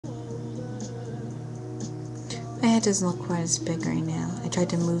My head doesn't look quite as big right now. I tried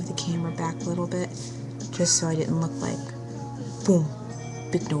to move the camera back a little bit just so I didn't look like, boom,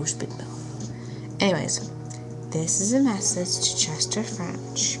 big nose, big mouth. Anyways, this is a message to Chester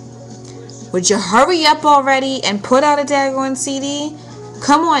French. Would you hurry up already and put out a daggone CD?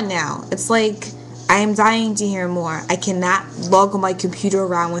 Come on now. It's like, I am dying to hear more. I cannot lug my computer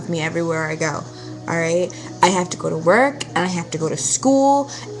around with me everywhere I go. Alright? I have to go to work, and I have to go to school,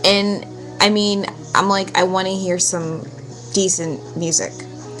 and I mean, I'm like, I want to hear some decent music.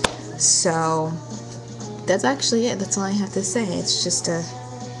 So, that's actually it. That's all I have to say. It's just a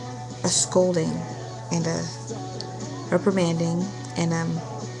scolding and a reprimanding and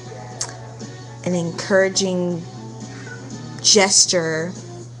an encouraging gesture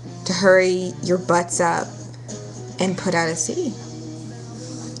to hurry your butts up and put out a CD.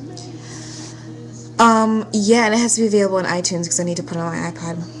 Yeah, and it has to be available on iTunes because I need to put it on my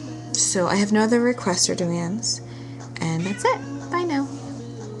iPod. So I have no other requests or demands, and that's it. Bye now.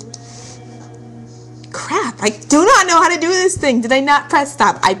 Crap, I do not know how to do this thing. Did I not press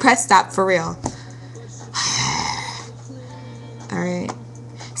stop? I pressed stop for real. Alright.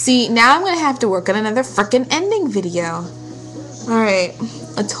 See, now I'm going to have to work on another frickin' ending video. Alright.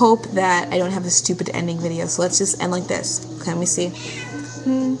 Let's hope that I don't have a stupid ending video. So let's just end like this. Okay, let me see.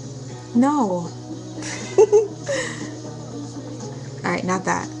 No. Alright, not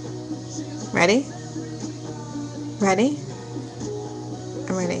that. Ready? Ready?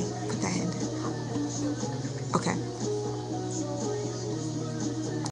 I'm ready.